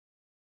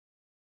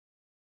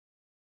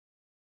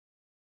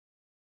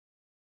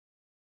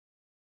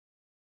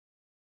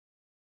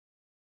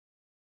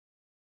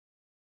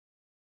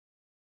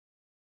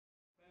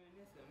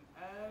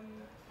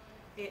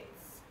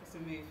It's a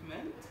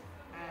movement,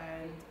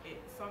 and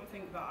it's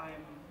something that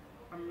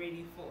I'm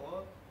really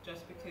for,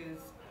 just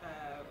because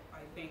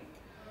I think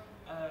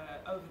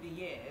over the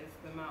years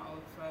the amount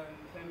of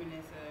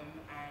feminism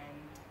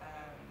and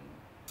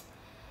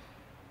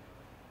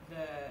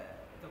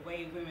the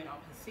way women are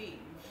perceived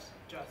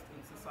just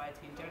in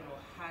society in general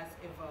has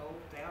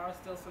evolved. There are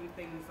still some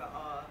things that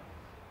are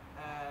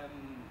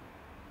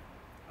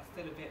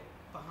still a bit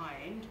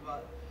behind,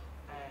 but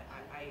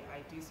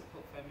I do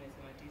support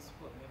feminism. I do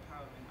support the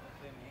empowerment of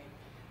women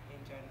in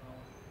general,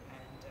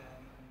 and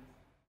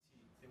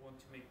they want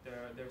to make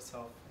their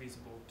self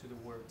visible to the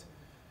world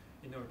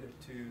in order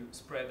to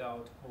spread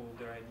out all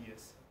their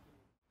ideas.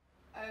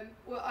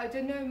 Well, I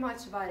don't know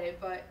much about it,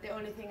 but the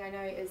only thing I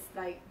know is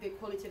like the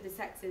equality of the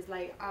sexes,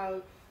 like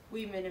how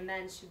women and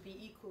men should be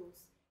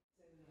equals.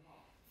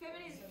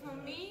 Feminism for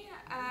me,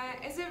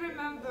 as I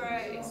remember,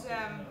 is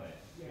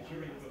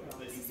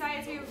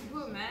Society of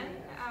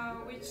Women,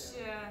 which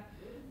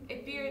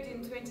appeared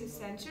in 20th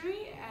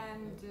century,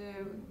 and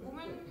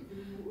women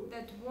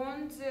that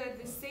want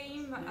the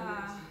same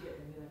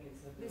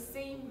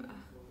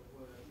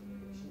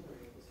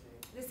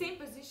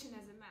position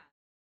as a man.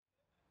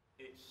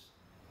 It's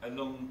a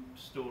long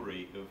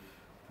story of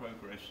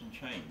progress and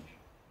change.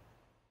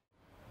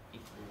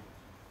 Equal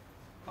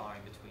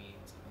barring between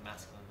sort of the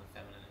masculine and the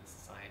feminine in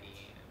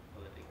society and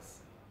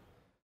politics.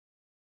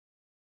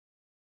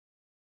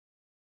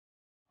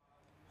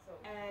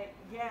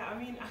 yeah, I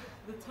mean,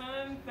 the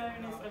term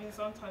feminist, I mean,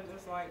 sometimes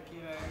it's like,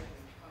 you know,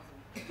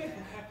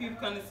 people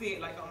kind of see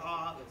it like,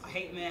 oh, I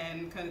hate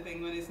men kind of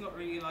thing, when it's not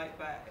really like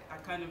that. I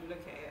kind of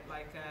look at it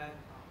like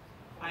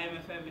I am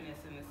a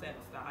feminist in the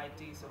sense that I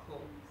do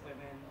support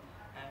women,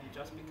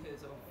 just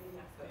because of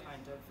the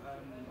kind of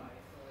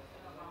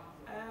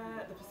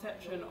the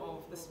perception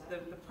of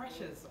the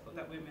pressures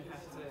that women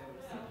have to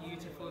be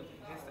beautiful,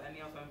 this, that, and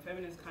the other. And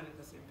feminism kind of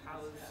just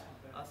empowers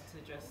us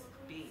to just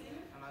be,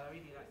 and I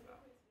really like that.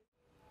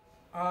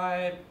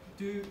 I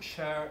do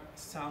share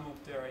some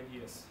of their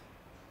ideas,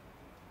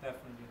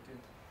 definitely do,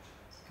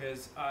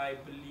 because I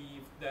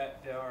believe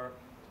that they are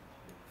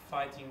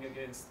fighting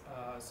against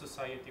a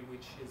society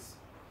which is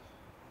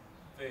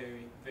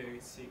very, very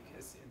sick,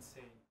 is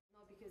insane.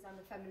 Not because I'm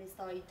a feminist,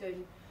 I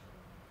don't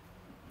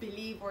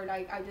believe, or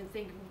like I don't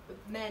think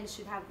men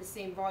should have the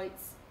same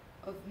rights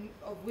of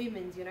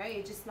women, you know.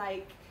 It's just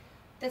like,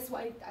 that's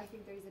why I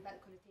think there is a bad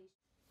connotation.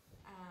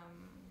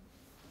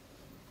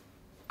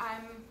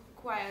 I'm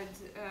quite,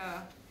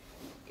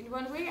 in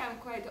one way I'm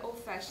quite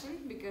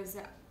old-fashioned, because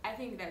I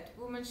think that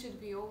woman should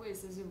be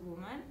always as a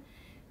woman.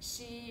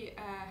 She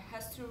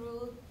has to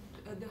rule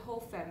the whole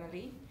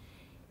family.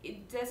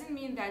 It doesn't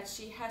mean that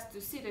she has to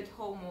sit at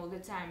home all the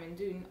time and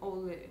doing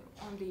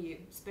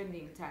only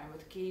spending time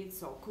with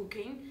kids or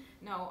cooking.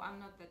 No, I'm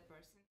not that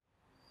person.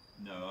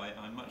 No,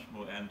 I'm much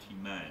more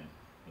anti-man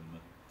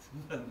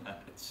than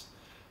that.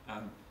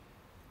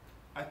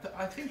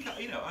 I think,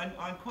 you know,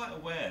 I'm quite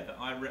aware that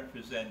I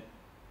represent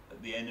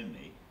the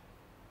enemy.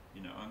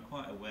 You know, I'm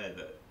quite aware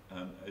that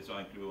as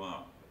I grew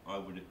up, I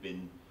would have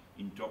been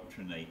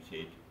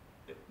indoctrinated,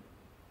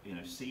 you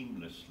know,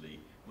 seamlessly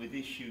with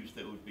issues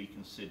that would be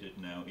considered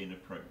now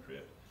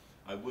inappropriate.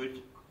 I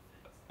would,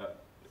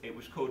 it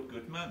was called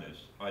good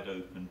manners. I'd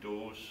open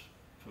doors,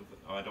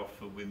 I'd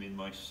offer women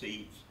my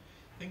seat.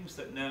 Things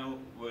that now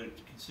were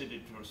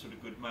considered sort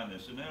of good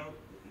manners are now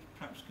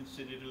perhaps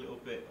considered a little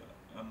bit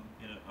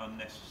you know,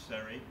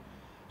 unnecessary.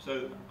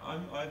 So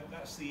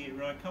that's the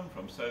era I come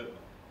from. So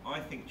I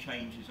think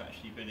change has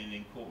actually been an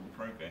important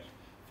progress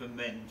for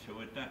men to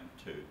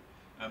adapt to.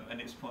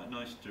 And it's quite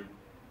nice to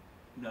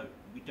know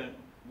we don't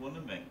want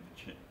to make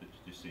the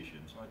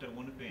decisions. I don't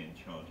want to be in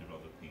charge of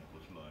other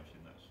people's lives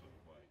in that sort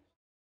of way.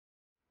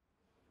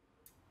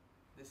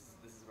 This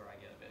is where I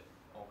get a bit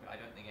awkward. I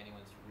don't think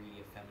anyone's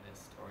really a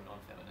feminist or a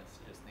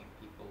non-feminist. I just think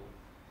people,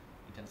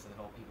 you tend to say that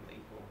all people are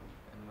equal.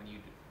 And when you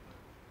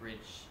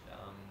bridge,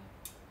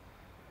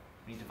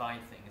 when you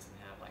divide things and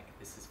have like,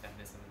 this is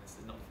feminism and this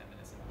is not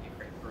feminism, you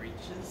create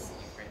breaches,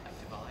 you create like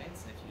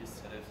divides. And if you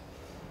just sort of,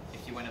 if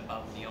you went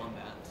above and beyond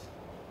that,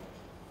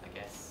 I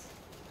guess.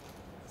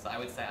 So I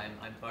would say I'm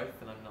both,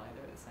 but I'm neither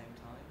at the same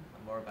time.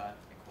 I'm more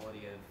about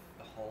equality of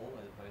the whole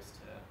as opposed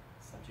to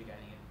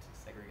subjugating it into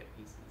segregate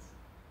pieces.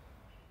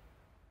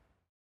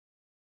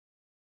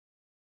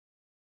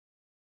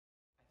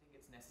 I think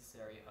it's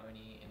necessary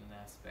only in an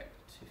aspect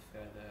to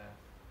further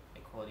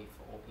equality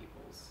for all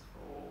peoples, for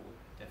all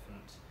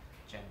different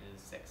genders,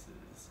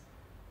 sexes,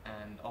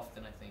 and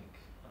often I think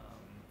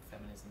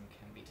feminism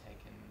can be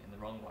taken in the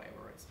wrong way,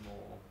 where it's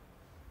more,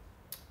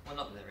 well,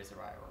 not that there is a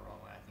right or a wrong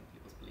way, I think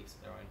people's beliefs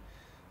are their own,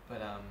 but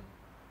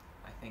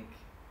I think,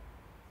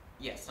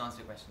 yes, to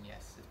answer your question,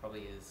 yes, it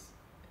probably is,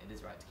 it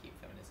is right to keep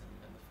feminism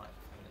and the fight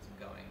for feminism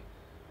going,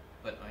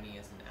 but only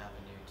as an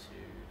avenue to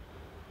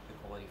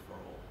equality for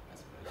all,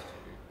 as opposed to,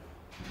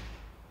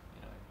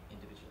 you know,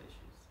 individual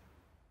issues.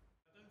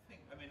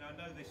 I mean, I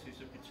know this is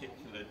a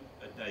particular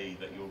day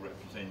that you're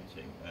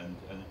representing,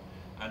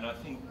 and I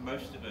think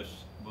most of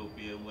us will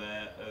be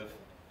aware of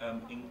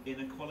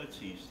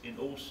inequalities in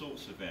all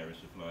sorts of areas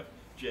of life,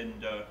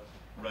 gender,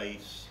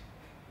 race,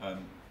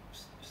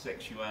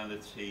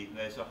 sexuality.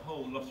 There's a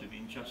whole lot of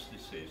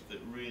injustices that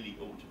really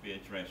ought to be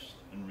addressed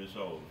and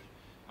resolved.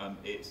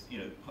 It's, you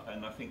know,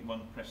 and I think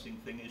one pressing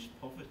thing is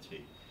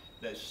poverty.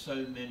 There's so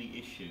many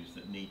issues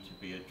that need to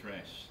be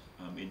addressed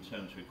in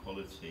terms of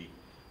equality,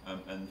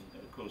 and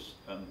of course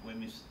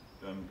women's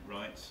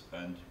rights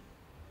and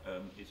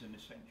is an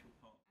essential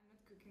part. I'm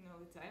not cooking all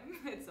the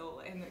time. It's all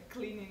in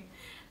cleaning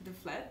the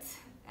flat.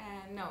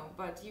 No,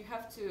 but you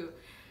have to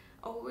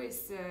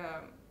always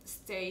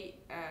stay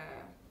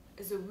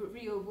as a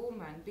real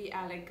woman. Be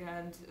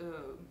elegant.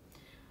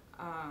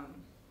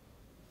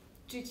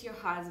 Treat your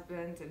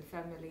husband and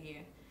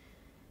family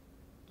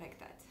like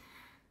that.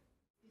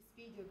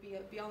 This video,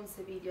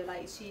 Beyonce video,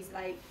 like she's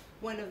like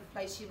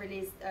she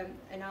released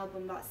an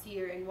album last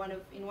year, and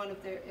in one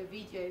of the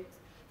videos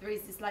there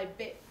is this like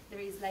bit, there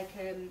is like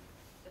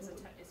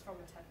it's from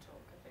a TED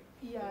talk, I think.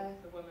 yeah,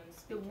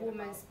 the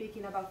woman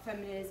speaking about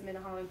feminism and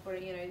how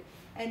important, you know.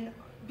 And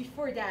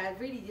before that, I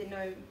really didn't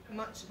know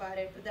much about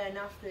it, but then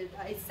after,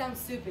 it sounds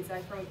stupid,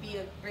 like from a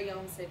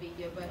Beyonce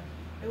video, but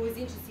it was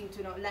interesting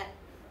to not let,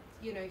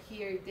 you know,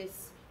 hear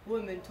this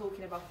woman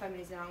talking about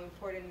feminism, how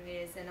important it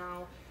is, and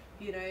how,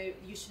 you know,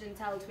 you shouldn't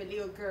tell to a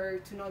little girl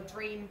to not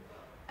dream,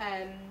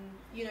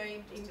 you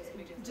know,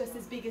 just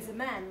as big as a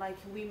man. Like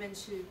women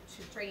should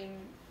dream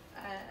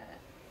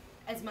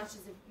as much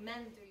as a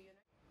man do. You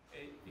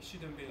know, it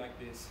shouldn't be like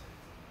this.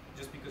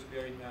 Just because we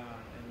are in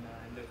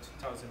the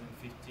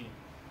 2015,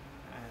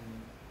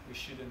 and we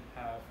shouldn't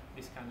have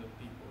this kind of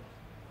people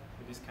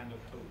with this kind of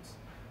thoughts,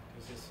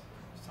 because it's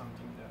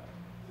something that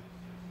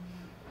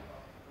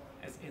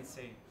is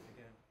insane.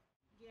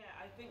 Yeah,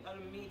 I think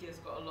media's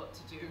got a lot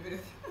to do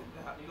with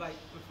that, like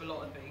with a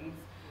lot of things.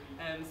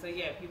 So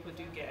yeah, people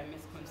do get a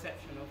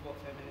misconception of what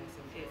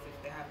feminism is if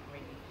they haven't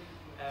really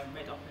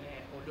read up on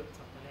it or looked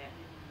up on it.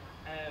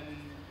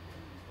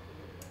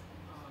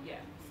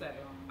 Yeah, so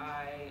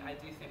I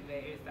do think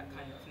there is that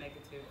kind of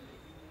negative,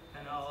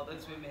 and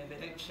those women, they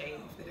don't shave,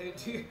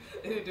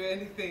 they don't do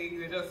anything,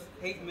 they just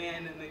hate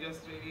men, and they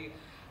just really,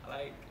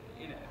 like,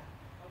 you know.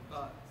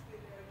 But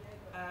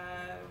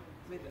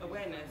with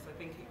awareness, I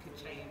think it could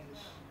change